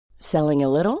Selling a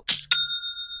little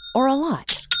or a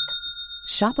lot?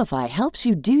 Shopify helps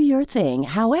you do your thing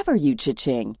however you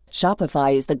cha-ching.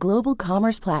 Shopify is the global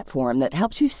commerce platform that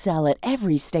helps you sell at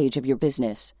every stage of your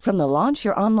business. From the launch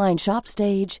your online shop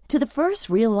stage to the first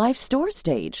real-life store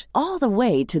stage, all the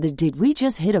way to the did we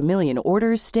just hit a million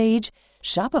orders stage.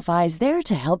 Shopify is there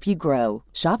to help you grow.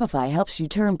 Shopify helps you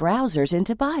turn browsers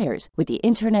into buyers with the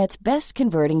internet's best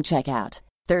converting checkout.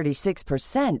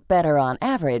 36% better on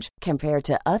average compared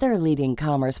to other leading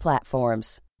commerce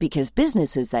platforms. Because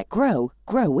businesses that grow,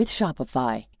 grow with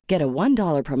Shopify. Get a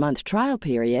 $1 per month trial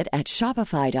period at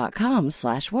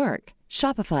shopify.com/work.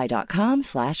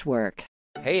 Shopify.com/work.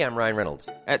 Hey, I'm Ryan Reynolds.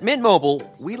 At Mint Mobile,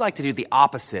 we like to do the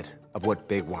opposite of what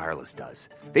Big Wireless does.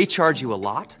 They charge you a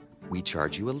lot, we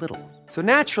charge you a little. So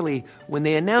naturally, when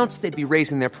they announced they'd be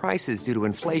raising their prices due to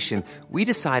inflation, we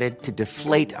decided to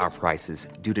deflate our prices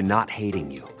due to not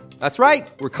hating you. That's right.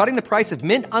 We're cutting the price of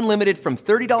Mint Unlimited from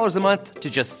 $30 a month to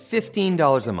just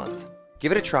 $15 a month.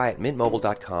 Give it a try at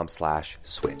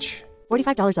mintmobile.com/switch.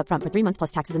 $45 up front for 3 months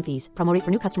plus taxes and fees. Promo rate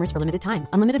for new customers for limited time.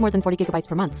 Unlimited more than 40 gigabytes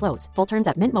per month. Slows full terms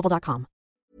at mintmobile.com.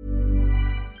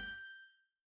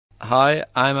 Hi,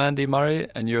 I'm Andy Murray,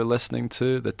 and you're listening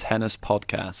to the Tennis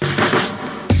Podcast.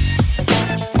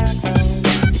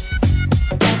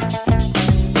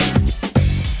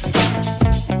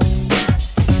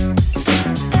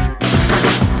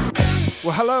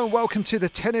 Well, hello and welcome to the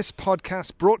Tennis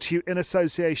Podcast, brought to you in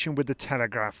association with The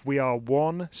Telegraph. We are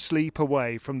one sleep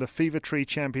away from the Fever-Tree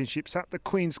Championships at the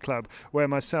Queen's Club, where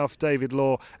myself, David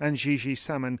Law and Gigi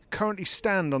Salmon currently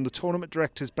stand on the tournament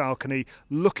director's balcony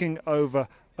looking over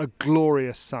a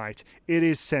glorious sight. It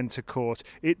is centre court.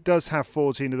 It does have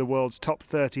 14 of the world's top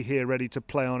 30 here ready to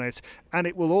play on it, and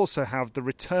it will also have the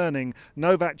returning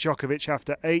Novak Djokovic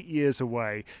after 8 years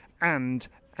away, and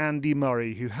Andy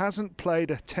Murray, who hasn't played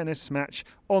a tennis match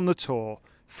on the tour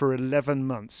for 11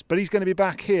 months. But he's going to be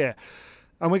back here,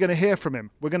 and we're going to hear from him.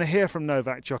 We're going to hear from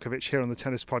Novak Djokovic here on the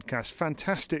Tennis Podcast.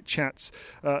 Fantastic chats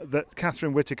that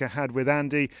Catherine Whitaker had with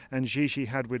Andy and Gigi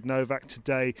had with Novak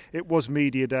today. It was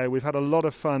Media Day. We've had a lot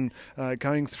of fun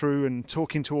going through and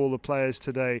talking to all the players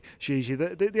today, Gigi.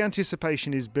 The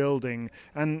anticipation is building.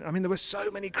 And, I mean, there were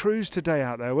so many crews today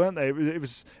out there, weren't there? It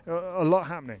was a lot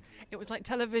happening. It was like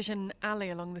Television Alley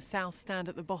along the south stand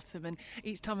at the bottom, and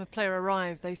each time a player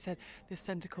arrived, they said, this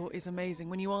centre court is amazing.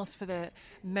 When you asked for their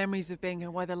memories of being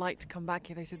here, why they like to come back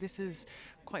here, they said, this is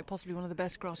quite possibly one of the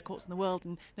best grass courts in the world.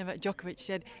 And Novak Djokovic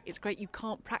said, it's great you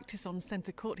can't practice on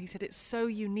centre court. He said, it's so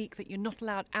unique that you're not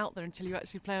allowed out there until you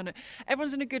actually play on it.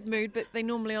 Everyone's in a good mood, but they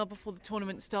normally are before the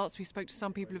tournament starts. We spoke to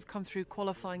some people who've come through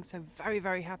qualifying, so very,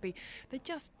 very happy. They're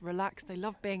just relaxed. They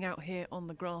love being out here on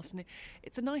the grass. And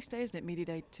it's a nice day, isn't it, Media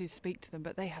Day, to speak to them,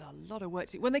 but they had a lot of work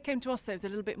to do. When they came to us, there was a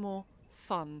little bit more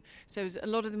fun. So it was a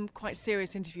lot of them quite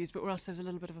serious interviews, but with us there was a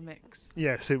little bit of a mix.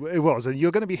 Yes, it was. And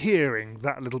you're going to be hearing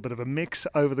that little bit of a mix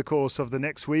over the course of the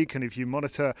next week. And if you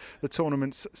monitor the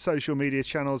tournament's social media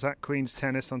channels at Queen's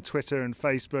Tennis on Twitter and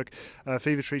Facebook,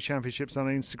 Fever-Tree Championships on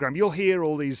Instagram, you'll hear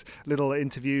all these little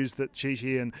interviews that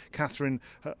Gigi and Catherine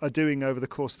are doing over the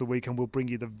course of the week, and we'll bring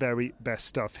you the very best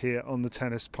stuff here on the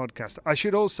Tennis Podcast. I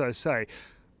should also say,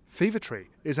 Fever-Tree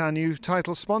is our new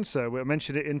title sponsor. We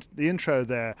mentioned it in the intro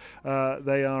there.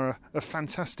 They are a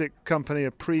fantastic company,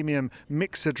 a premium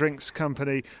mixer drinks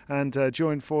company, and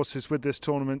joined forces with this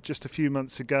tournament just a few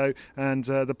months ago. And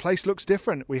the place looks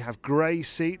different. We have grey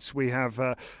seats. We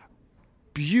have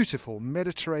beautiful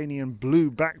Mediterranean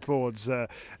blue backboards,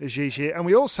 Gigi. And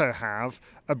we also have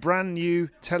a brand new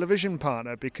television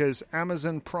partner, because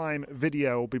Amazon Prime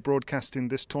Video will be broadcasting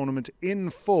this tournament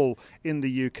in full in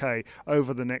the UK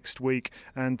over the next week,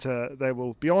 and they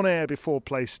will be on air before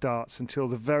play starts until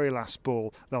the very last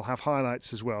ball. They'll have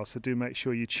highlights as well, so do make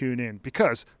sure you tune in,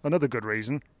 because another good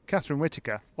reason, Catherine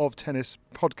Whitaker of Tennis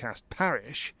Podcast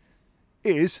Parish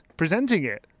is presenting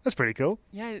it. That's pretty cool.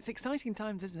 Yeah, it's exciting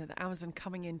times, isn't it? That Amazon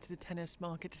coming into the tennis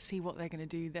market to see what they're going to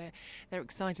do there. They're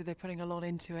excited. They're putting a lot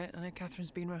into it. I know Catherine's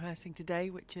been rehearsing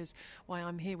today, which is why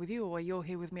I'm here with you, or why you're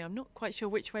here with me. I'm not quite sure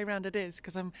which way round it is,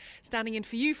 because I'm standing in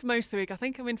for you for most of the week. I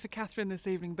think I'm in for Catherine this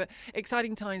evening, but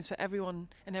exciting times for everyone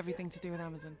and everything to do with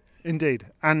Amazon. Indeed.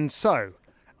 And so,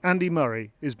 Andy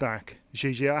Murray is back,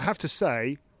 Gigi. I have to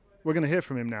say, we're going to hear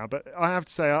from him now, but I have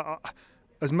to say,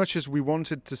 as much as we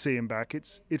wanted to see him back,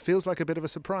 it feels like a bit of a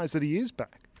surprise that he is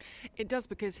back. It does,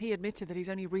 because he admitted that he's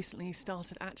only recently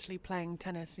started actually playing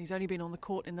tennis, and he's only been on the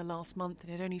court in the last month,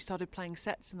 and he'd only started playing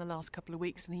sets in the last couple of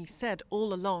weeks, and he said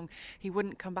all along he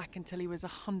wouldn't come back until he was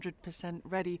 100%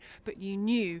 ready. But you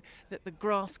knew that the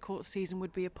grass court season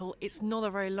would be a pull. It's not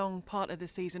a very long part of the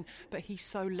season, but he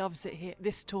so loves it here.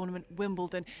 This tournament,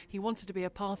 Wimbledon, he wanted to be a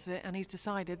part of it, and he's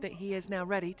decided that he is now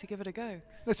ready to give it a go.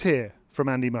 Let's hear from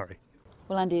Andy Murray.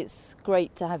 Well, Andy, it's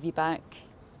great to have you back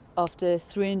after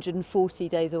 340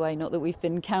 days away. Not that we've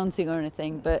been counting or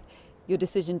anything, but your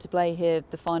decision to play here,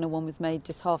 the final one, was made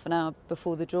just half an hour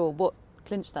before the draw. What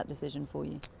clinched that decision for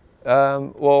you?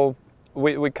 Well,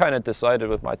 we kind of decided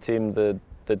with my team the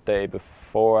day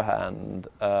beforehand,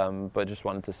 but just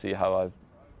wanted to see how I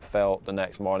felt the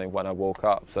next morning when I woke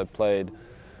up. So I played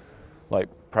like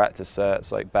practice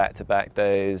sets, like back-to-back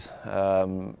days,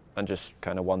 and just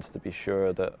kind of wanted to be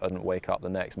sure that I didn't wake up the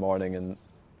next morning and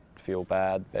feel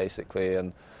bad, basically.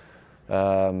 And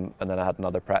then I had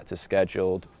another practice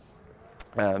scheduled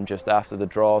just after the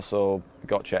draw, so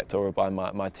got checked over by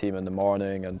my team in the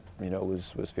morning, and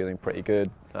was feeling pretty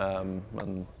good,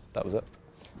 and that was it.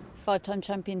 Five-time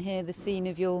champion here, the scene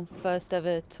of your first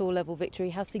ever tour level victory.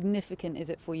 How significant is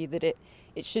it for you that it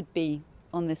should be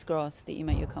on this grass that you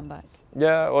make your comeback?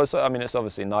 Yeah, well, it's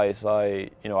obviously nice. I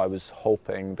was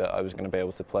hoping that I was going to be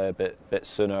able to play a bit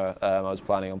sooner. I was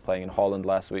planning on playing in Holland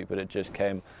last week, but it just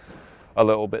came a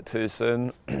little bit too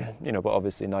soon. But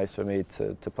obviously nice for me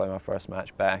to play my first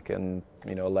match back in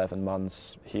 11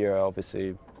 months here.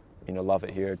 Obviously, love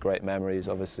it here. Great memories,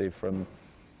 obviously, from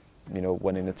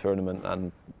winning the tournament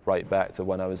and right back to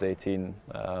when I was 18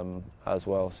 as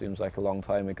well. Seems like a long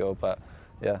time ago, but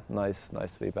yeah, nice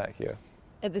to be back here.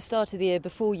 At the start of the year,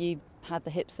 before you had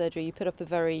the hip surgery, you put up a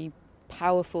very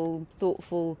powerful,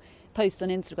 thoughtful post on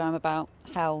Instagram about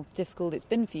how difficult it's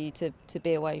been for you to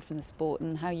be away from the sport,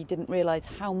 and how you didn't realise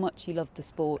how much you loved the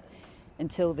sport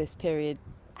until this period.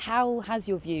 How has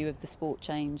your view of the sport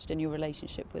changed and your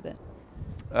relationship with it?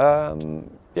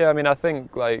 I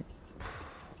think, like,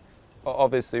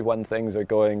 obviously when things are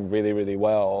going really, really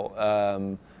well,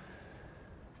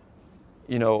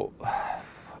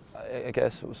 I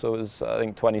guess, so it was, I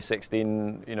think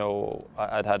 2016,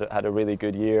 I'd had a really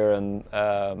good year, and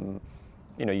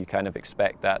you kind of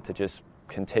expect that to just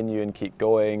continue and keep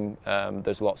going.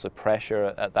 There's lots of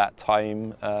pressure at that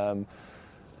time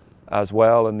as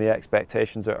well, and the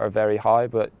expectations are very high,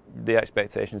 but the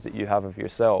expectations that you have of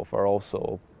yourself are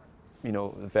also,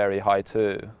 very high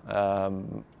too.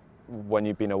 When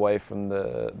you've been away from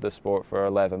the sport for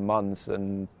 11 months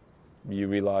and you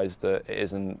realise that it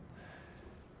isn't,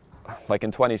 like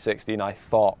in 2016, I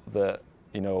thought that,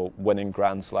 winning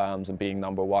Grand Slams and being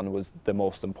number one was the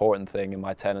most important thing in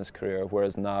my tennis career,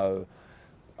 whereas now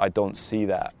I don't see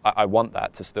that. I want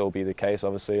that to still be the case.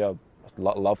 Obviously, I'd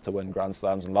love to win Grand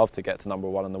Slams and love to get to number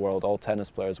one in the world. All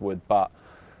tennis players would, but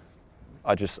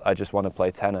I just want to play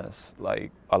tennis.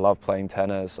 Like, I love playing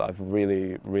tennis. I've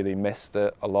really, really missed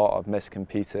it a lot. I've missed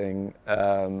competing.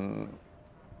 And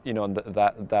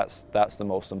that's the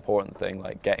most important thing,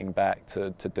 like getting back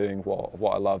to doing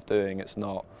what I love doing. It's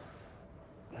not,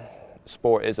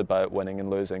 sport is about winning and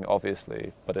losing,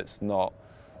 obviously, but it's not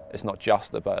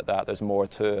just about that. There's more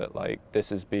to it. Like, this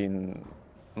has been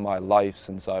my life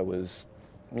since I was,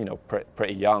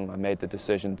 pretty young. I made the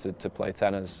decision to play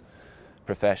tennis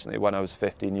professionally when I was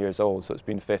 15 years old, so it's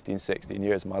been 15, 16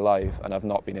 years of my life, and I've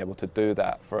not been able to do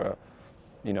that for,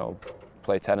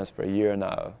 play tennis for a year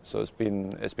now. So it's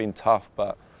been tough,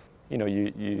 but you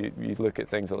look at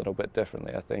things a little bit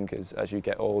differently, I think, as you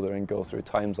get older and go through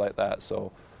times like that.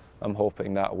 So I'm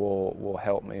hoping that will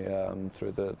help me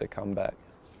through the comeback.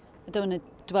 I don't want to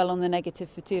dwell on the negative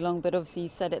for too long, but obviously you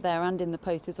said it there and in the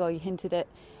post as well. You hinted at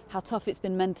how tough it's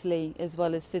been mentally as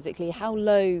well as physically. How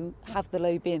low have the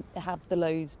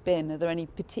lows been? Are there any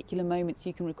particular moments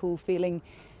you can recall feeling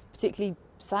particularly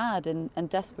sad and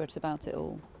desperate about it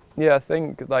all? Yeah, I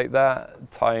think like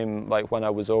that time, like when I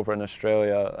was over in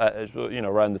Australia,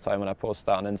 around the time when I posted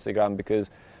that on Instagram, because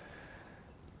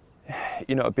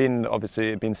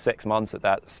it'd been 6 months at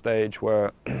that stage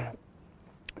where I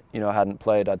hadn't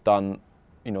played. I'd done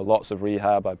lots of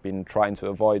rehab. I'd been trying to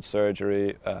avoid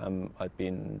surgery. I'd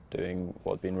been doing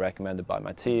what had been recommended by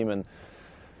my team and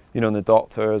the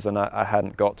doctors, and I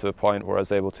hadn't got to a point where I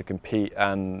was able to compete,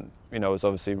 and I was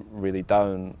obviously really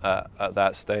down at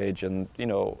that stage. And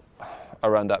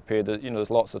around that period, there's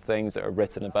lots of things that are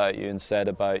written about you and said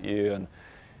about you, and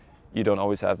you don't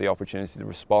always have the opportunity to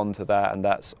respond to that. And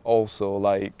that's also,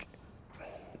 like,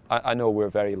 I know we're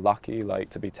very lucky, like,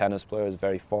 to be tennis players,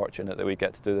 very fortunate that we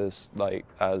get to do this, like,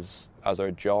 as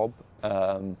our job.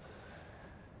 But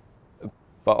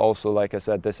also, like I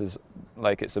said, this is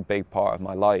like it's a big part of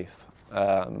my life.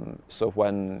 So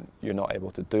when you're not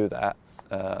able to do that,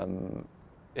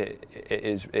 it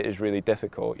is really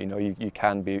difficult. You know, you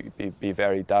can be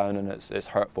very down, and it's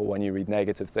hurtful when you read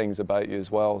negative things about you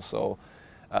as well. So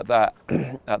at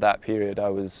that period, I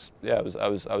was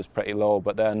pretty low.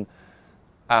 But then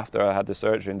after I had the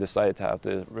surgery and decided to have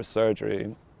the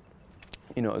surgery,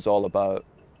 you know, it was all about,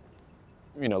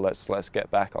 you know, let's get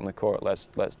back on the court,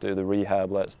 let's do the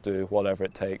rehab, let's do whatever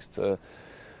it takes to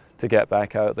get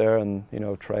back out there and, you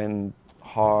know, train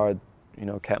hard, you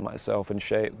know, kept myself in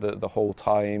shape the whole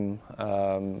time.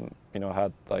 You know,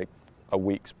 had like a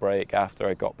week's break after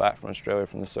I got back from Australia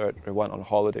from the surgery, went on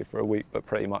holiday for a week, but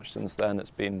pretty much since then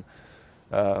it's been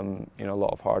you know, a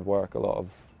lot of hard work, a lot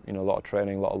of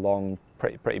training, a lot of long,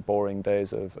 pretty boring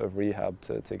days of rehab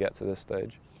to get to this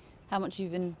stage. How much have you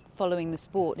been following the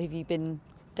sport? Have you been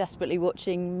desperately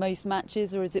watching most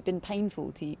matches, or has it been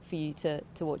painful for you to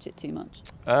watch it too much?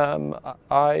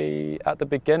 At the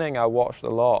beginning I watched a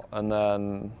lot, and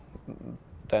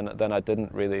then I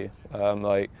didn't really.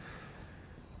 Like,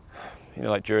 you know,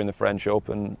 like during the French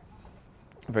Open,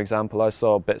 for example, I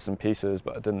saw bits and pieces,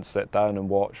 but I didn't sit down and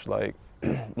watch like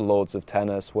loads of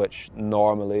tennis, which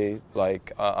normally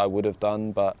like I would have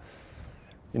done. But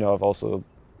you know, I've also,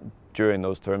 during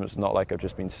those tournaments, not like I've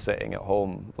just been sitting at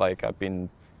home. Like I've been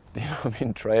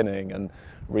training and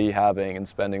rehabbing and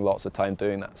spending lots of time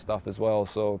doing that stuff as well.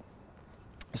 So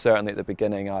certainly at the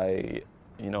beginning, I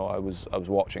was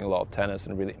watching a lot of tennis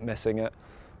and really missing it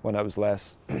when I was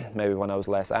less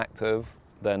active.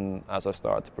 Then as I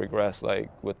started to progress, like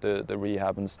with the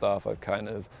rehab and stuff, I've kind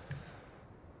of,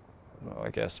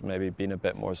 I guess, maybe been a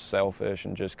bit more selfish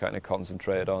and just kind of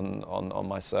concentrated on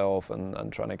myself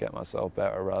and trying to get myself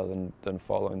better rather than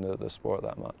following the sport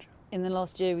that much. In the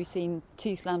last year, we've seen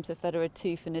 2 slams for Federer,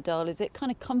 2 for Nadal. Is it kind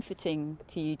of comforting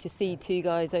to you to see 2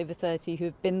 guys over 30 who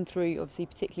have been through, obviously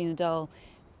particularly Nadal,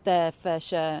 their fair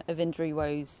share of injury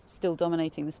woes, still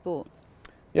dominating the sport?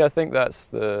 Yeah, I think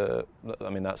that's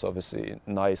obviously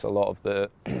nice. A lot of the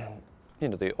you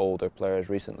know, the older players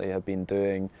recently have been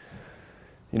doing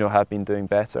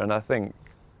better, and I think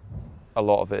a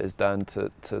lot of it is down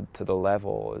to the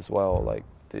level as well. Like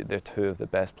they're 2 of the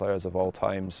best players of all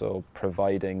time, so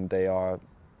providing they are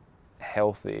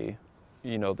healthy,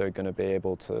 you know, they're going to be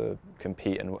able to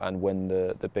compete and win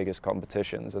the biggest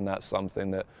competitions, and that's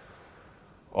something that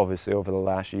obviously over the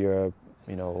last year,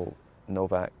 you know,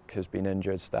 Novak has been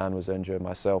injured, Stan was injured,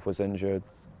 myself was injured.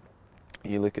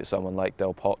 You look at someone like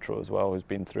Del Potro as well, who's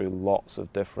been through lots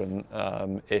of different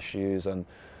issues, and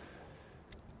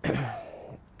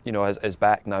you know, is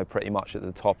back now pretty much at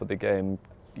the top of the game,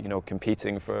 you know,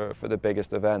 competing for the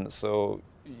biggest events. So,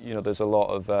 you know, there's a lot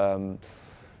of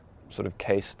sort of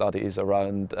case studies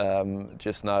around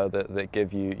just now that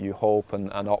give you hope and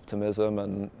optimism.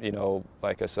 And, you know,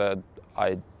 like I said,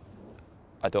 I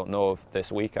don't know if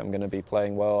this week I'm going to be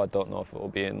playing well. I don't know if it will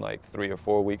be in like 3 or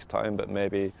 4 weeks' time, but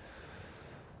maybe,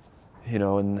 you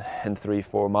know, in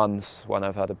 3-4 months, when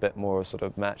I've had a bit more sort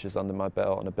of matches under my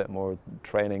belt and a bit more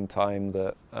training time,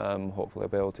 that hopefully I'll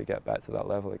be able to get back to that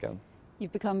level again.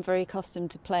 You've become very accustomed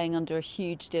to playing under a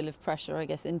huge deal of pressure, I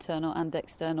guess, internal and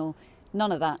external.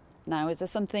 None of that now. Is there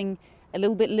something a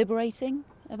little bit liberating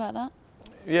about that?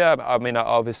 Yeah, I mean,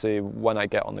 obviously, when I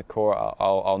get on the court,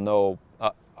 I'll know.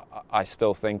 I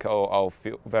still think I'll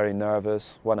feel very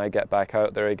nervous when I get back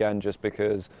out there again, just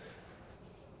because,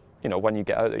 you know, when you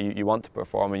get out there, you want to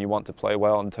perform and you want to play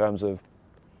well. In terms of,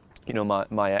 you know,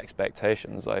 my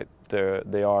expectations, like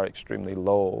they are extremely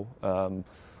low.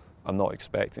 I'm not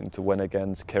expecting to win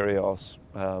against Kyrgios.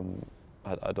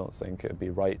 I don't think it'd be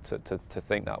right to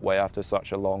think that way after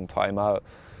such a long time out.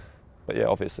 But yeah,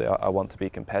 obviously I want to be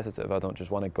competitive. I don't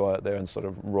just want to go out there and sort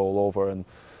of roll over and,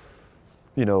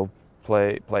 you know,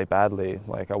 play badly.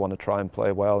 Like, I want to try and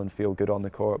play well and feel good on the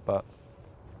court, but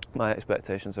my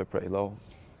expectations are pretty low.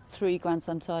 3 Grand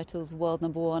Slam titles, world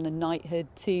number 1 and knighthood,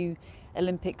 2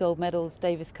 Olympic gold medals,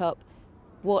 Davis Cup.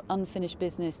 What unfinished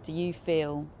business do you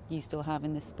feel you still have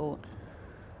in this sport?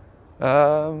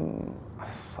 I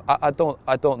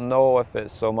don't know if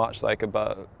it's so much like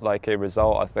about like a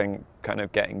result. I think kind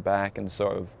of getting back and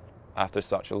sort of after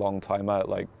such a long time out,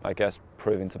 like I guess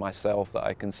proving to myself that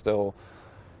I can still,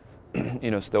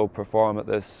 you know, still perform at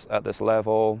this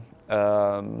level.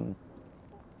 You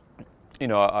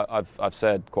know, I've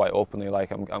said quite openly,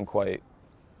 like I'm quite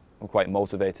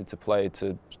motivated to play,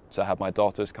 to have my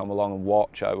daughters come along and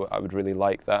watch. I would really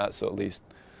like that. So at least,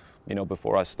 you know,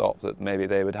 before I stop, that maybe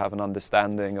they would have an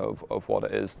understanding of what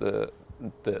it is that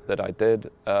I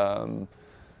did.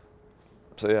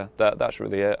 yeah, that's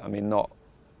really it. I mean,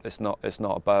 it's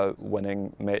not about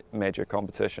winning major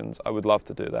competitions. I would love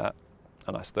to do that,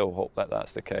 and I still hope that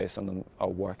that's the case, and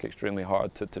I'll work extremely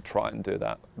hard to try and do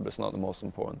that, but it's not the most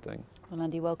important thing. Well,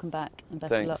 Andy, welcome back, and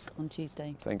best Thanks. of luck on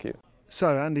Tuesday. Thank you.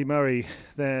 So Andy Murray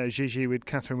there, Gigi, with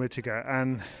Catherine Whittaker,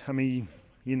 and I mean,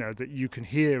 you know, that you can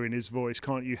hear in his voice,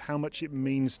 can't you, how much it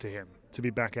means to him to be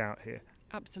back out here.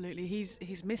 Absolutely.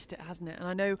 He's missed it, hasn't it? And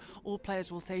I know all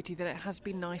players will say to you that it has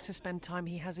been nice to spend time.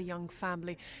 He has a young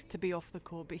family to be off the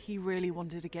court, but he really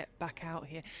wanted to get back out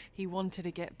here. He wanted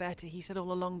to get better. He said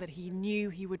all along that he knew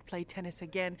he would play tennis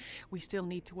again. We still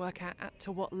need to work out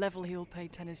to what level he'll play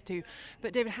tennis to.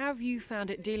 But David, how have you found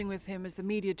it dealing with him as the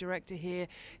media director here?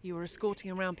 You were escorting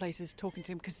him around places, talking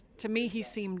to him, because to me he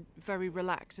seemed very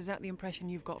relaxed. Is that the impression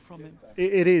you've got from him?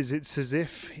 It is. It's as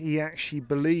if he actually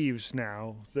believes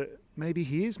now that maybe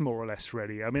he is more or less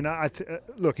ready. I mean,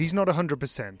 look, he's not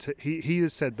 100%. He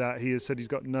has said that. He has said he's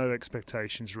got no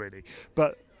expectations really.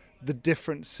 But the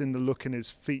difference in the look in his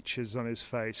features on his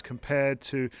face compared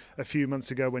to a few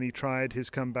months ago when he tried his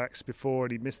comebacks before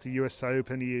and he missed the US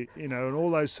Open, and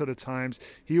all those sort of times,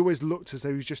 he always looked as though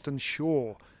he was just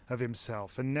unsure of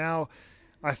himself. And now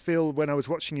I feel when I was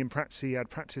watching him practice, he had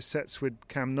practice sets with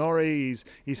Cam Norrie,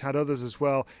 he's had others as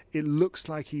well. It looks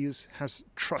like he has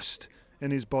trust in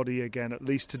his body again, at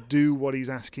least to do what he's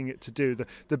asking it to do.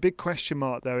 The big question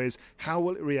mark, though, is how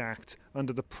will it react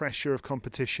under the pressure of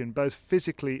competition, both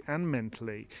physically and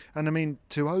mentally? And I mean,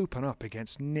 to open up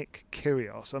against Nick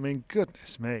Kyrgios, I mean,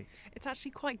 goodness me. It's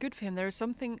actually quite good for him. There is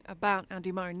something about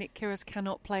Andy Murray. Nick Kyrgios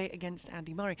cannot play against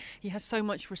Andy Murray. He has so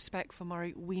much respect for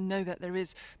Murray. We know that there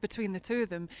is between the two of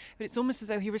them, but it's almost as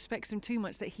though he respects him too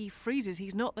much that he freezes.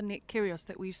 He's not the Nick Kyrgios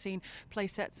that we've seen play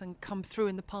sets and come through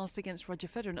in the past against Roger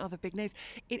Federer and other big names.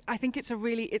 I think it's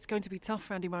going to be tough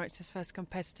for Andy Murray. It's his first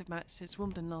competitive match since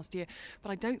Wimbledon last year,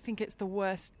 but I don't think it's the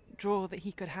worst draw that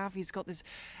he could have. He's got this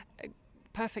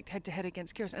perfect head-to-head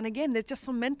against Kyrgios. And again, there's just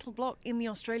some mental block in the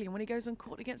Australian when he goes on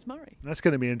court against Murray. That's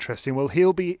going to be interesting. Well,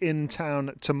 he'll be in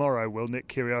town tomorrow, will Nick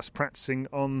Kyrgios, practicing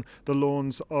on the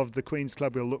lawns of the Queen's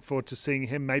Club. We'll look forward to seeing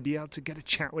him, maybe able to get a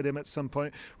chat with him at some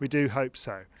point. We do hope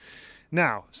so.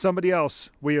 Now, somebody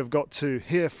else we have got to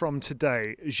hear from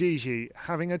today, Gigi,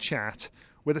 having a chat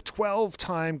with a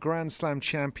 12-time Grand Slam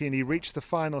champion. He reached the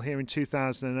final here in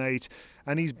 2008,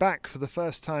 and he's back for the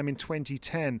first time in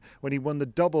 2010 when he won the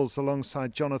doubles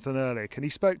alongside Jonathan Ehrlich. And he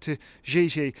spoke to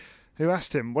Gigi, who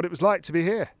asked him what it was like to be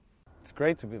here. It's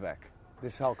great to be back.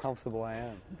 This is how comfortable I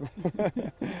am.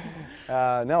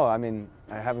 No, I mean,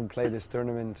 I haven't played this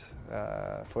tournament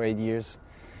for 8 years.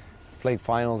 Played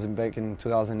finals back in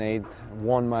 2008,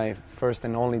 won my first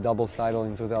and only doubles title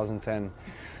in 2010.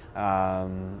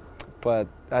 But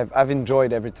I've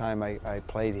enjoyed every time I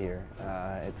played here.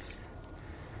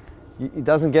 It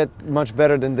doesn't get much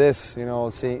better than this,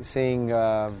 seeing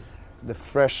the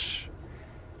fresh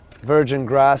virgin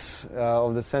grass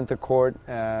of the center court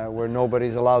where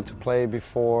nobody's allowed to play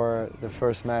before the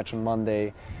first match on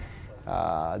Monday.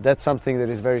 That's something that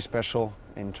is very special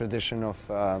in tradition of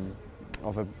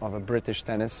a British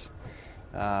tennis.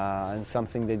 And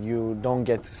something that you don't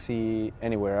get to see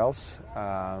anywhere else,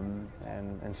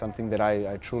 and something that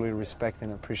I truly respect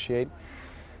and appreciate.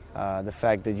 The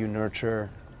fact that you nurture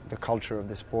the culture of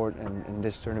the sport, and in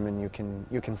this tournament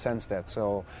you can sense that.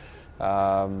 So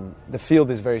the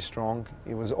field is very strong.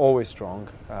 It was always strong,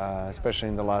 especially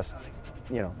in the last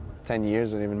 10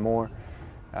 years or even more.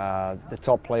 The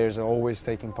top players are always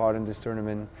taking part in this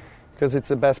tournament because it's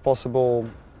the best possible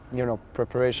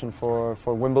preparation for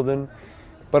Wimbledon.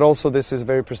 But also, this is a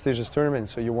very prestigious tournament,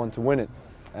 so you want to win it.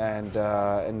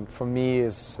 And for me,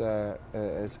 as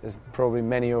probably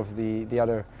many of the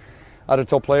other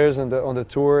top players on the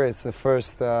tour, it's the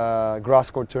first grass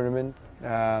court tournament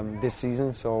this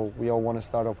season, so we all want to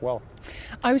start off well.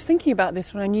 I was thinking about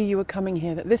this when I knew you were coming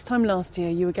here, that this time last year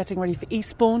you were getting ready for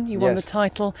Eastbourne, you won the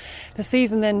title. The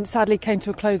season then sadly came to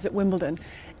a close at Wimbledon.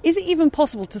 Is it even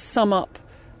possible to sum up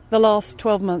the last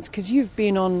 12 months? Because you've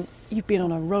been on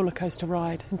a roller coaster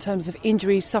ride in terms of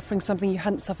injuries, suffering something you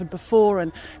hadn't suffered before,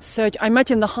 and surgery. I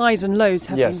imagine the highs and lows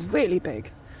have been really big.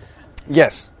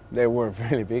 Yes, they were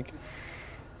really big.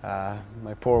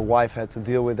 My poor wife had to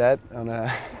deal with that on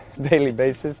a daily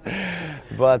basis.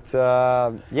 But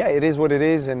it is what it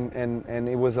is, and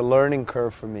it was a learning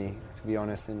curve for me, to be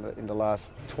honest, in the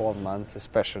last 12 months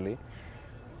especially,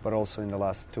 but also in the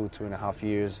last 2.5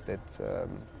 years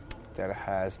that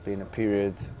has been a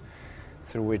period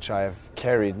through which I've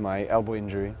carried my elbow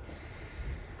injury.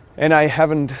 And I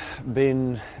haven't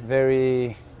been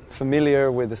very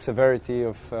familiar with the severity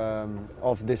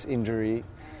of this injury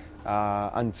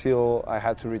until I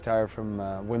had to retire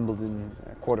from Wimbledon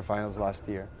quarterfinals last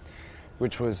year,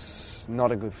 which was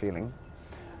not a good feeling,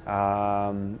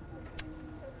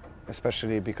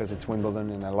 especially because it's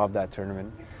Wimbledon and I love that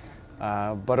tournament,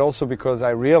 but also because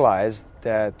I realized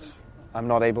that I'm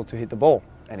not able to hit the ball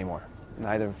anymore,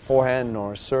 neither forehand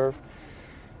nor serve.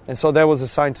 And so that was a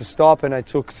sign to stop, and I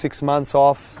took 6 months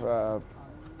off.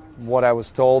 What I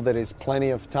was told, that is plenty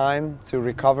of time to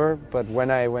recover, but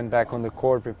when I went back on the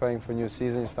court preparing for new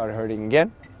season, it started hurting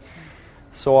again.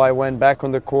 So I went back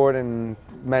on the court and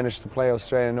managed to play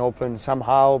Australian Open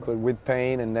somehow, but with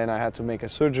pain, and then I had to make a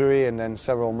surgery, and then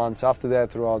several months after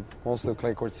that, throughout most of the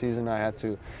clay court season, I had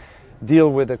to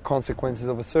deal with the consequences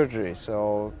of a surgery.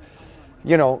 So,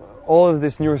 you know, all of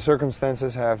these new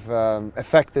circumstances have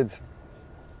affected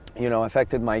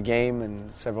my game,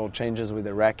 and several changes with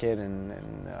the racket and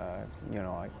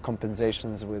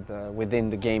compensations within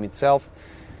the game itself.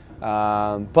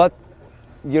 But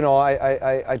you know,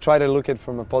 I try to look at it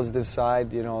from a positive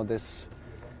side. You know, this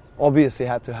obviously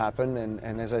had to happen,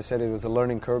 and as I said, it was a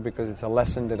learning curve because it's a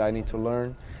lesson that I need to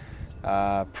learn.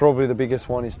 Probably the biggest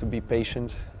one is to be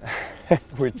patient,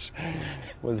 which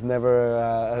was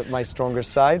never my stronger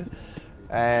side.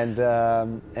 And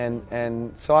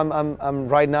so I'm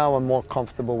right now I'm more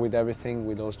comfortable with everything,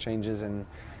 with those changes. And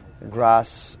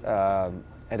grass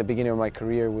at the beginning of my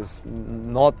career was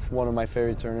not one of my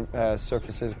favorite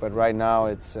surfaces, but right now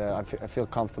it's I feel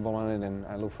comfortable on it, and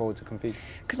I look forward to compete.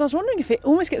 Because I was wondering if it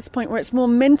almost gets to the point where it's more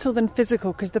mental than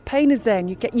physical, because the pain is there and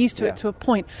you get used to it to a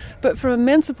point. But from a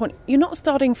mental point, you're not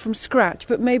starting from scratch,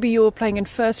 but maybe you're playing in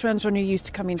first rounds when you're used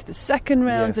to coming into the second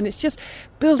rounds, and it's just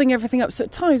building everything up. So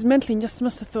at times mentally you just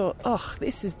must have thought, oh,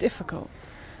 this is difficult.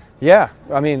 Yeah,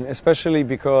 I mean, especially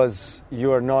because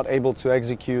you are not able to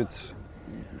execute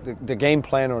the game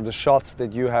plan or the shots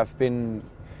that you have been,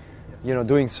 you know,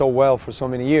 doing so well for so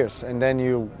many years, and then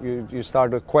you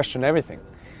start to question everything.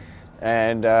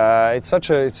 And it's such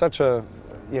a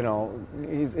you know,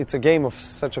 it's a game of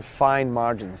such a fine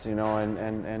margins, you know,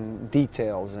 and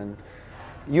details, and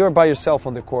you're by yourself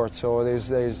on the court, so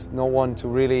there's no one to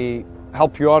really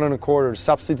help you out on the court or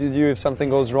substitute you if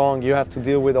something goes wrong. You have to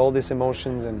deal with all these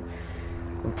emotions and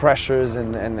pressures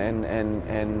and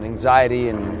anxiety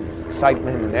and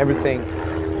excitement and everything.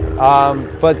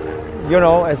 But you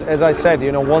know, as I said,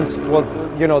 you know, what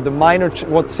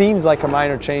seems like a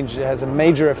minor change has a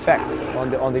major effect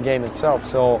on the game itself.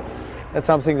 So that's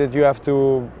something that you have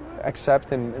to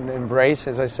accept and embrace,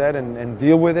 as I said, and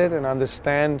deal with it and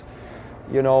understand.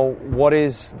 You know, what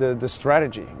is the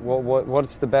strategy?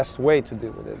 What's the best way to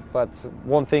deal with it? But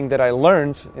one thing that I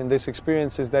learned in this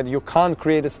experience is that you can't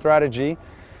create a strategy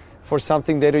for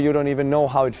something that you don't even know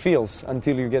how it feels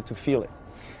until you get to feel it.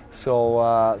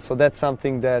 So that's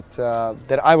something that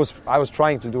I was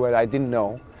trying to do it. I didn't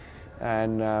know,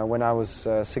 and when I was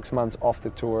 6 months off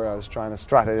the tour, I was trying to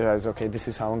strategize. Okay, this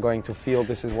is how I'm going to feel.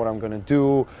 This is what I'm going to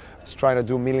do. I was trying to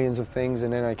do millions of things,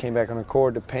 and then I came back on the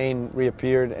court. The pain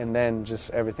reappeared, and then just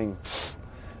everything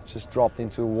just dropped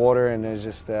into water, and it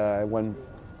just went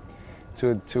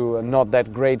to a not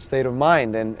that great state of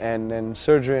mind, and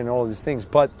surgery and all of these things.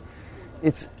 But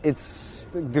it's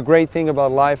the great thing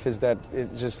about life is that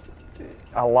it just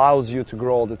allows you to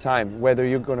grow all the time. Whether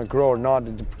you're going to grow or not,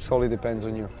 it solely depends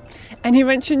on you. And you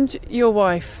mentioned your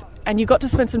wife, and you got to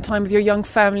spend some time with your young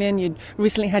family, and you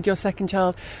recently had your second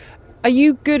child. Are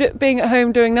you good at being at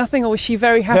home doing nothing, or was she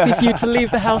very happy for you to leave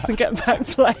the house and get back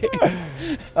playing?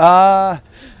 A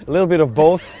little bit of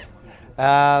both.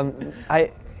 I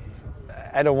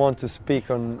don't want to speak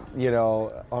on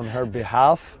her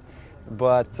behalf,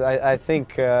 but I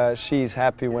think she's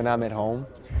happy when I'm at home,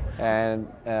 and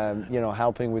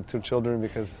helping with 2 children,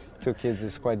 because 2 kids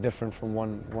is quite different from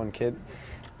one kid,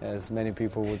 as many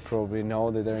people would probably know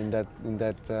that they're in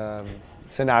that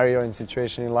scenario and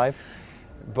situation in life.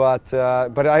 But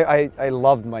I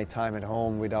loved my time at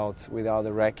home without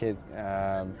the racket.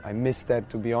 I missed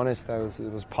that, to be honest.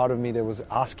 It was part of me that was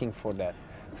asking for that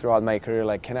throughout my career.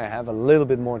 Like, can I have a little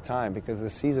bit more time, because the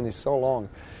season is so long?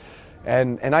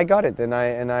 And I got it, and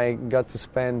I got to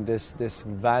spend this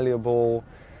valuable,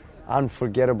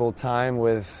 unforgettable time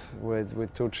with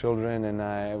 2 children, and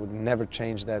I would never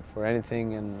change that for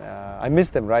anything. And I miss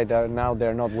them right now.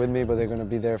 They're not with me, but they're going to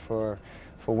be there for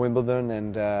Wimbledon.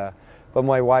 And but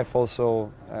my wife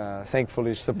also,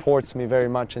 thankfully, supports me very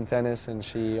much in tennis, and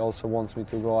she also wants me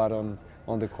to go out on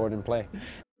the court and play.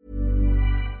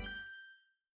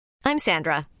 I'm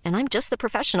Sandra, and I'm just the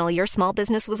professional your small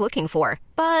business was looking for.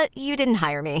 But you didn't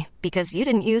hire me, because you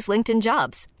didn't use LinkedIn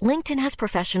Jobs. LinkedIn has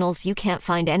professionals you can't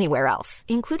find anywhere else,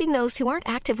 including those who aren't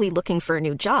actively looking for a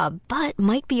new job, but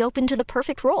might be open to the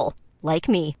perfect role, like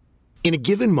me. In a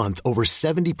given month, over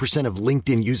 70% of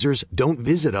LinkedIn users don't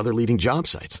visit other leading job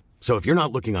sites. So if you're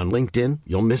not looking on LinkedIn,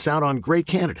 you'll miss out on great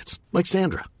candidates like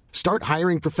Sandra. Start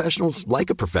hiring professionals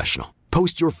like a professional.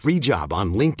 Post your free job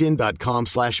on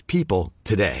linkedin.com/people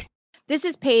today. This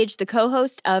is Paige, the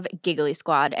co-host of Giggly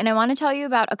Squad, and I want to tell you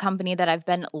about a company that I've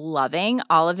been loving,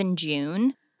 Olive &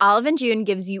 June. Olive & June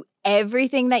gives you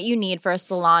everything that you need for a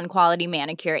salon-quality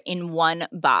manicure in one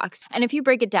box. And if you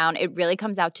break it down, it really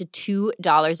comes out to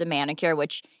 $2 a manicure,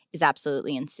 which is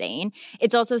absolutely insane.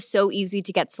 It's also so easy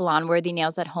to get salon-worthy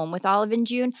nails at home with Olive &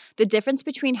 June. The difference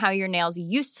between how your nails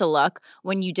used to look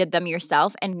when you did them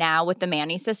yourself and now with the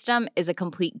Mani system is a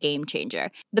complete game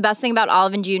changer. The best thing about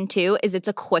Olive & June, too, is it's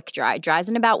a quick dry. Dries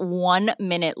in about 1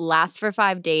 minute, lasts for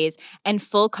 5 days, and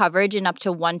full coverage in up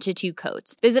to 1 to 2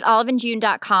 coats. Visit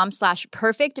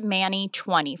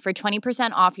oliveandjune.com/perfectmani20 for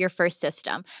 20% off your first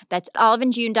system. That's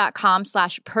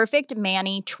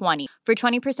oliveandjune.com/perfectmani20 for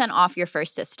 20% off your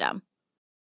first system.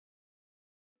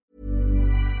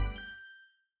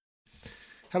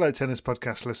 Hello, Tennis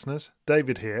Podcast listeners.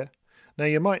 David here. Now,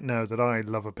 you might know that I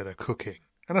love a bit of cooking,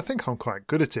 and I think I'm quite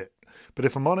good at it. But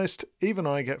if I'm honest, even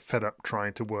I get fed up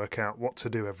trying to work out what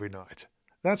to do every night.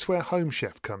 That's where Home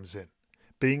Chef comes in.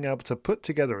 Being able to put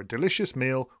together a delicious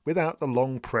meal without the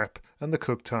long prep and the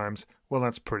cook times, well,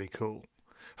 that's pretty cool.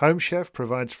 Home Chef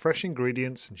provides fresh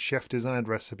ingredients and chef-designed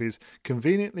recipes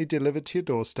conveniently delivered to your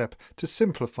doorstep to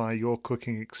simplify your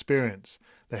cooking experience.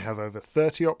 They have over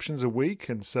 30 options a week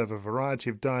and serve a variety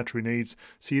of dietary needs,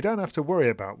 so you don't have to worry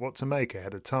about what to make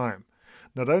ahead of time.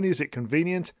 Not only is it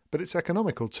convenient, but it's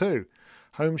economical too.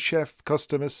 Home Chef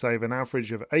customers save an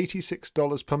average of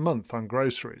 $86 per month on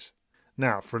groceries.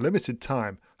 Now, for a limited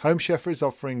time, Home Chef is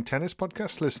offering Tennis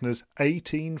Podcast listeners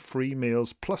 18 free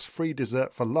meals plus free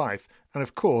dessert for life and,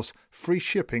 of course, free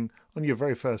shipping on your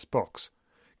very first box.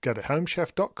 Go to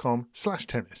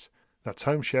homechef.com/tennis. That's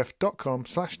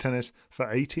homechef.com/tennis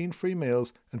for 18 free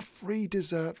meals and free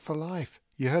dessert for life.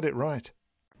 You heard it right.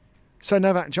 So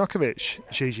Novak Djokovic,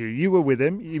 Zizou, you were with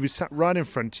him. He was sat right in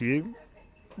front of you.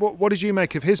 What did you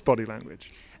make of his body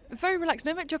language? Very relaxed.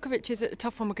 Novak Djokovic is a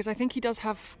tough one because I think he does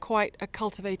have quite a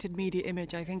cultivated media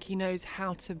image. I think he knows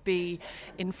how to be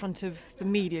in front of the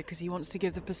media because he wants to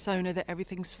give the persona that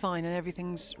everything's fine and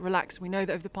everything's relaxed. We know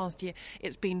that over the past year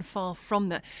it's been far from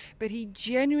that. But he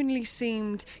genuinely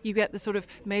seemed, you get the sort of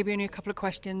maybe only a couple of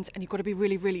questions and you've got to be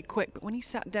really, really quick. But when he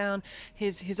sat down,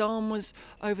 his arm was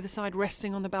over the side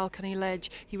resting on the balcony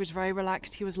ledge. He was very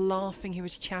relaxed. He was laughing. He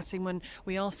was chatting. When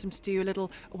we asked him to do a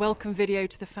little welcome video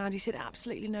to the fans, he said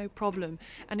absolutely no problem,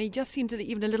 and he just seemed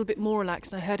even a little bit more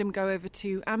relaxed. And I heard him go over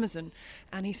to Amazon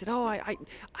and he said, I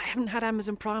haven't had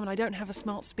Amazon Prime and I don't have a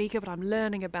smart speaker, but I'm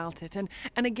learning about it. And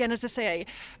again, as I say,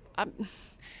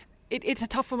 it's a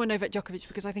tough one with Novak Djokovic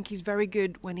because I think he's very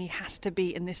good when he has to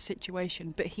be in this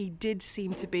situation, but he did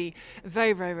seem to be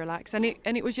very, very relaxed. And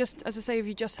it was just, as I say, if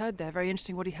you just heard there, very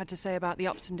interesting what he had to say about the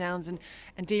ups and downs and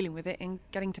dealing with it and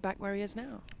getting to back where he is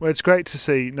now. Well, it's great to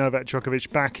see Novak Djokovic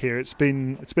back here. It's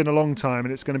been a long time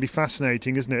and it's going to be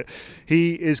fascinating, isn't it?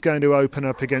 He is going to open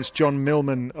up against John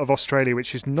Millman of Australia,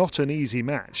 which is not an easy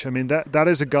match. I mean, that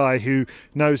is a guy who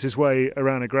knows his way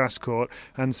around a grass court,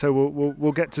 and so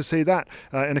we'll get to see that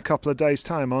in a couple of days'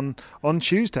 time on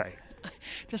Tuesday.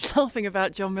 Just laughing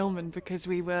about John Millman because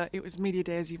it was media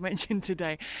day, as you mentioned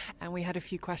today, and we had a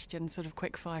few questions, sort of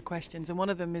quick fire questions, and one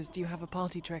of them is, do you have a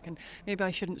party trick? And maybe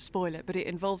I shouldn't spoil it, but it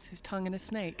involves his tongue and a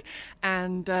snake.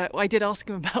 And I did ask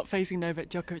him about facing Novak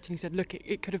Djokovic, and he said, look,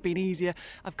 it could have been easier.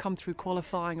 I've come through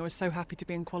qualifying. I was so happy to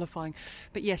be in qualifying.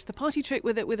 But yes, the party trick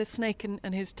with a snake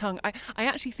and his tongue. I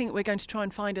actually think we're going to try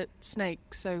and find a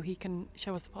snake so he can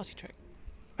show us the party trick.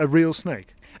 A real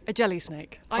snake? A jelly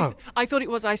snake. I thought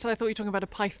it was. I said I thought you were talking about a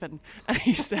python, and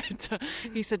he said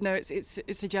no,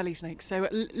 it's a jelly snake. So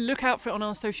look out for it on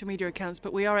our social media accounts.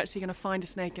 But we are actually going to find a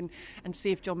snake and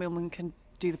see if John Millman can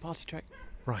do the party trick.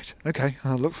 Right. Okay.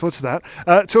 I'll look forward to that.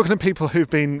 Talking to people who've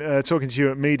been talking to you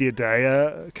at Media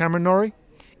Day, Cameron Norrie.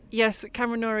 Yes,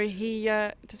 Cameron Norrie,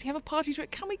 does he have a party trick?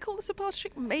 Can we call this a party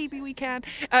trick? Maybe we can.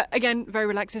 Again, very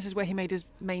relaxed. This is where he made his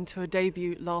main tour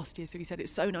debut last year. So he said,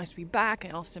 it's so nice to be back. I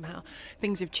asked him how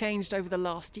things have changed over the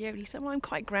last year. And he said, well, I'm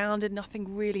quite grounded.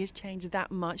 Nothing really has changed that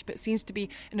much, but seems to be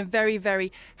in a very,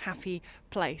 very happy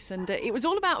place. And it was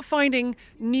all about finding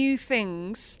new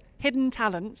things, hidden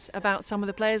talents about some of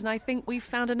the players. And I think we've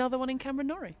found another one in Cameron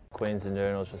Norrie. Queens in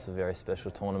general is just a very special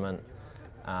tournament.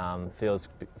 Feels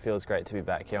great to be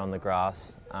back here on the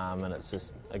grass, and it's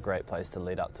just a great place to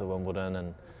lead up to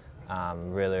Wimbledon,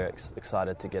 and really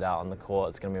excited to get out on the court.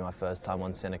 It's going to be my first time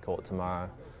on centre court tomorrow,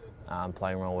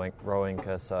 playing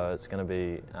Rowinka, so it's going to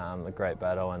be a great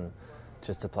battle, and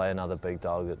just to play another big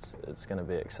dog, it's going to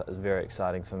be very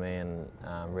exciting for me, and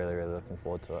really, really looking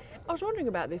forward to it. I was wondering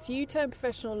about this. You turned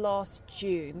professional last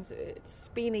June. So it's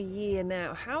been a year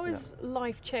now. How has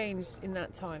life changed in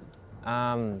that time?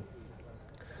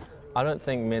 I don't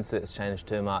think mentally it's changed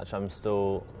too much. I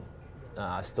still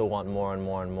want more and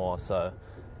more and more. So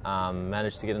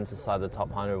managed to get inside the top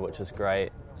 100, which is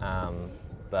great.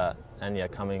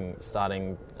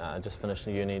 Just finished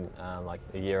uni like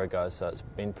a year ago, so it's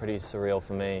been pretty surreal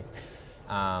for me.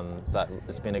 But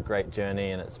it's been a great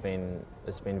journey, and it's been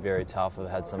very tough. I've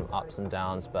had some ups and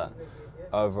downs, but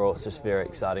overall it's just very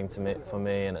exciting for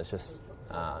me, and it's just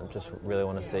really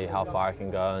want to see how far I can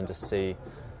go and just see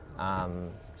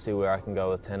where I can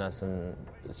go with tennis, and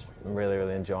I'm really,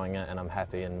 really enjoying it, and I'm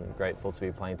happy and grateful to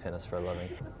be playing tennis for a living.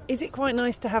 Is it quite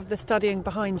nice to have the studying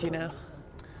behind you now?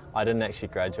 I didn't actually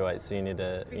graduate, so you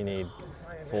need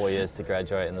 4 years to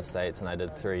graduate in the States, and I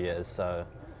did 3 years, so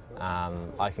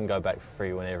I can go back for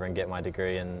free whenever and get my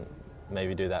degree and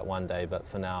maybe do that one day, but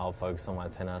for now I'll focus on my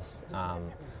tennis.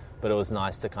 But it was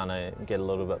nice to kind of get a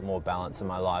little bit more balance in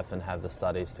my life and have the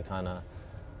studies to kind of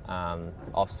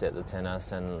offset the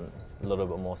tennis and a little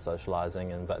bit more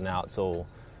socialising, but now it's all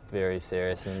very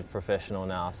serious and professional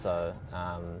now, so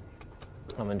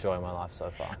I'm enjoying my life so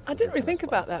far. I didn't really think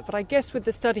about that, but I guess with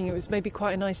the studying it was maybe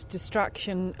quite a nice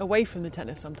distraction away from the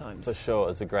tennis sometimes. For sure, it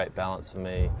was a great balance for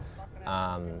me.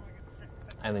 And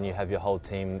then you have your whole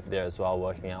team there as well,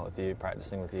 working out with you,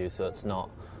 practicing with you, so it's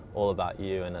not all about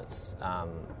you, and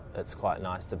it's quite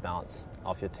nice to bounce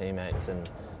off your teammates, and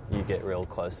you get real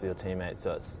close to your teammates,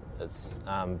 so it's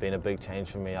been a big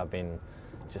change for me. I've been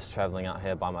just travelling out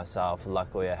here by myself.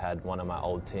 Luckily I had one of my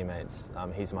old teammates,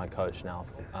 he's my coach now,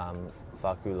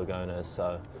 Faku Lagonas,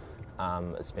 so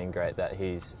it's been great that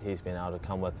he's been able to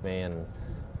come with me, and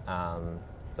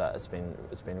that it's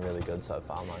been really good so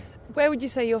far, mate. Where would you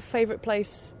say your favourite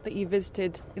place that you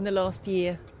visited in the last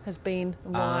year has been,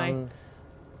 and why?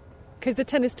 Because the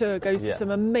tennis tour goes to some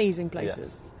amazing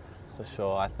places. Yeah, for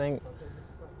sure. I think,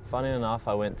 funny enough,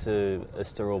 I went to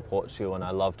Estoril, Portugal, and I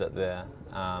loved it there.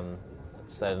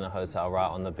 Stayed in a hotel right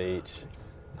on the beach.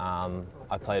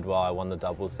 I played well. I won the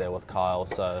doubles there with Kyle,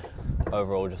 so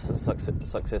overall just a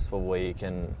successful week,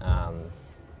 and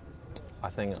I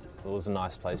think it was a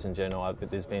nice place in general.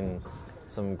 There's been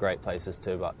some great places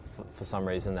too, but for some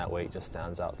reason that week just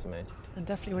stands out to me. And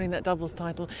definitely winning that doubles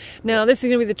title. Now this is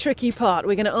going to be the tricky part.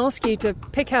 We're going to ask you to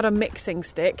pick out a mixing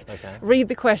stick, read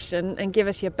the question and give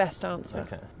us your best answer.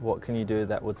 Okay. What can you do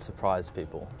that would surprise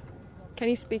people? Can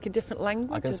you speak a different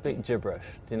language? I can speak gibberish.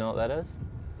 Do you know what that is?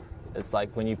 It's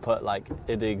like when you put like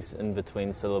idigs in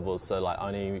between syllables, so like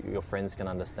only your friends can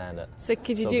understand it. So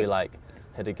could you it'll be like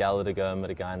hidigal, hidigo,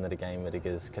 midigai, nidigai,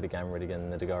 midigas, kidigam, ridigan,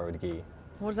 nidigo, ridigi.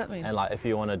 What does that mean? And like if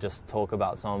you want to just talk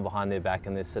about someone behind their back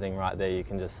and they're sitting right there, you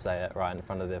can just say it right in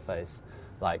front of their face.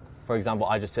 Like, for example,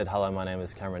 I just said, hello, my name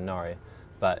is Cameron Norrie,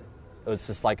 but it was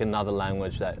just like another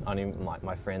language that only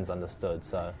my friends understood.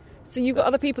 So you've got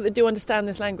other people that do understand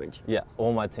this language? Yeah,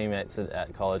 all my teammates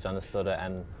at college understood it,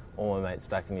 and all my mates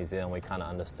back in New Zealand, we kind of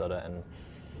understood it, and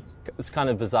it's kind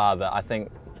of bizarre, but I think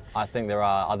there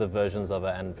are other versions of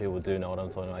it, and people do know what I'm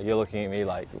talking about. You're looking at me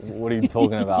like, what are you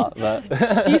talking about? But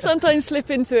do you sometimes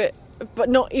slip into it, but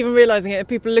not even realising it, and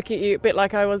people look at you a bit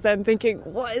like I was then, thinking,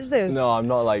 what is this? No, I'm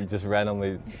not like just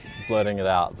randomly blurting it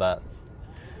out, but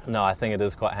no, I think it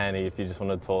is quite handy if you just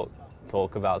want to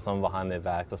talk about someone behind their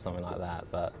back or something like that,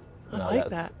 but... No, I like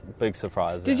that's that. A big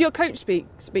surprise. Does your coach speak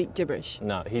gibberish?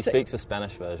 No, he speaks a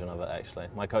Spanish version of it, actually.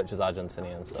 My coach is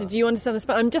Argentinian. So. Do you understand the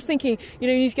Spanish? I'm just thinking, you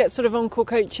need to get sort of on-court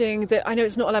coaching. That I know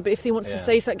it's not allowed, but if he wants to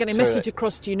say something, get a message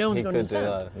across to you, no one's going to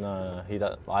understand. No, he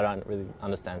does. I don't really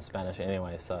understand Spanish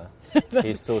anyway, so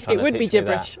he's still trying it to would teach be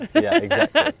gibberish. Me that. Yeah,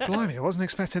 exactly. Blimey, I wasn't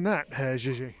expecting that,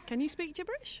 Gigi. Can you speak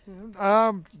gibberish?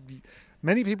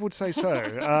 Many people would say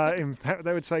so. In fact,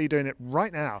 they would say you're doing it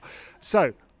right now.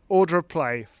 So, order of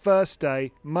play, first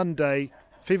day, Monday,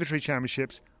 Fever-Tree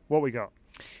Championships. What we got?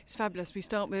 It's fabulous. We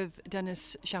start with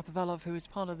Denis Shapovalov, who was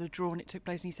part of the draw when it took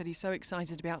place, and he said he's so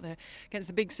excited to be out there against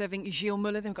the big serving Gilles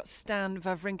Muller. Then we've got Stan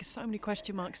Wawrinka. So many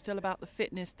question marks still about the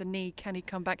fitness, the knee. Can he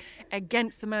come back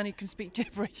against the man who can speak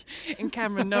gibberish in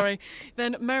Cameron Norrie?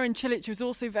 Then Marin Cilic was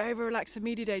also very, very relaxed at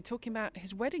media day, talking about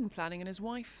his wedding planning and his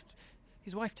wife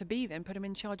his wife-to-be then put him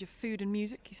in charge of food and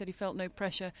music. He said he felt no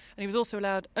pressure, and he was also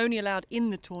only allowed in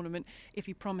the tournament if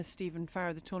he promised Stephen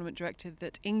Farrow, the tournament director,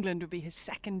 that England would be his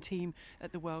second team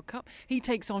at the World Cup. He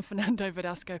takes on Fernando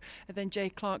Verdasco, and then Jay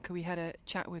Clark, who we had a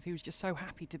chat with, who was just so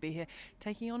happy to be here,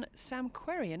 taking on Sam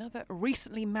Querrey, another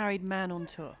recently married man on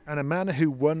tour. And a man who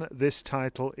won this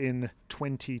title in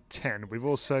 2010. We've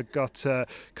also got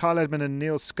Kyle Edmund and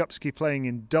Neil Skupski playing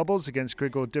in doubles against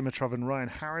Grigor Dimitrov and Ryan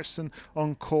Harrison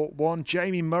on court one.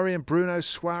 Jamie Murray and Bruno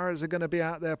Suarez are going to be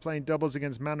out there playing doubles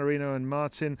against Manarino and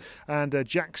Martin, and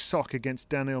Jack Sock against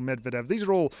Daniil Medvedev. These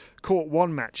are all court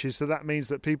one matches, so that means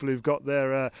that people who've got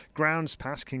their grounds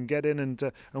pass can get in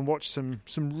and watch some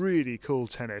really cool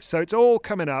tennis. So it's all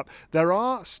coming up. There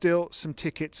are still some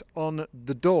tickets on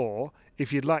the door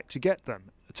if you'd like to get them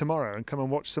tomorrow and come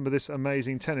and watch some of this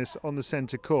amazing tennis on the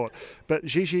centre court. But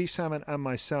Gigi Salmon and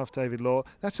myself, David Law,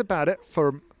 that's about it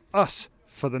for us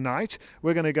for the night.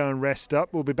 We're going to go and rest up.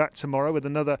 We'll be back tomorrow with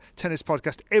another tennis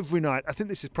podcast every night. I think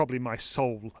this is probably my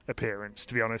sole appearance,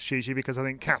 to be honest, Gigi, because I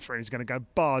think Catherine is going to go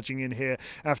barging in here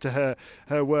after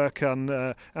her work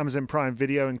on Amazon Prime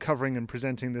Video and covering and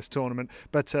presenting this tournament.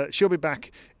 But she'll be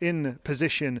back in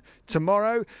position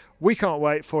tomorrow. We can't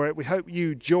wait for it. We hope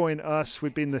you join us.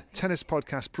 We've been the Tennis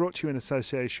Podcast, brought to you in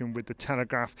association with The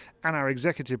Telegraph and our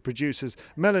executive producers,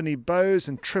 Melanie Bowes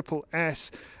and Triple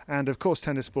S, and of course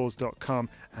tennisballs.com,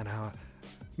 and our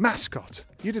mascot.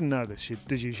 You didn't know this,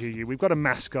 did you, Gigi? We've got a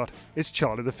mascot. It's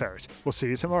Charlie the Ferret. We'll see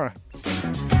you tomorrow.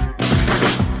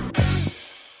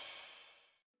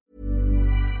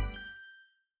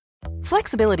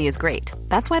 Flexibility is great.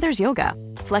 That's why there's yoga.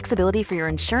 Flexibility for your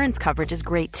insurance coverage is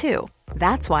great too.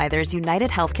 That's why there's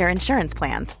United Healthcare Insurance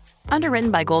Plans.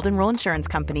 Underwritten by Golden Rule Insurance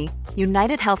Company,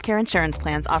 United Healthcare Insurance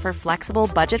Plans offer flexible,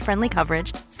 budget-friendly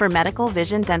coverage for medical,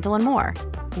 vision, dental, and more.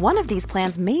 One of these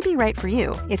plans may be right for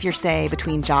you if you're, say,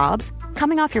 between jobs,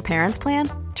 coming off your parents' plan,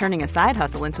 turning a side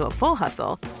hustle into a full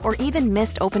hustle, or even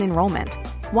missed open enrollment.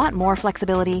 Want more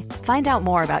flexibility? Find out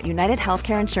more about United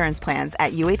Healthcare Insurance Plans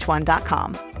at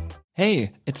uh1.com.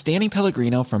 Hey, it's Danny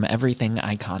Pellegrino from Everything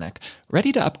Iconic.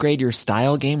 Ready to upgrade your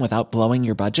style game without blowing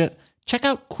your budget? Check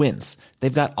out Quince.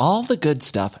 They've got all the good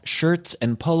stuff, shirts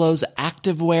and polos,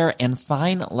 activewear, and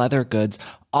fine leather goods,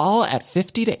 all at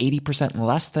 50 to 80%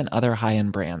 less than other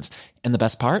high-end brands. And the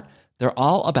best part? They're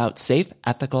all about safe,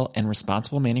 ethical, and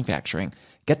responsible manufacturing.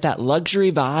 Get that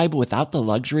luxury vibe without the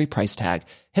luxury price tag.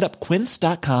 Hit up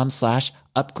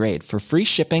quince.com/upgrade for free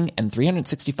shipping and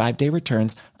 365-day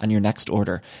returns on your next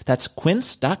order. That's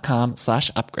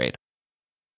quince.com/upgrade.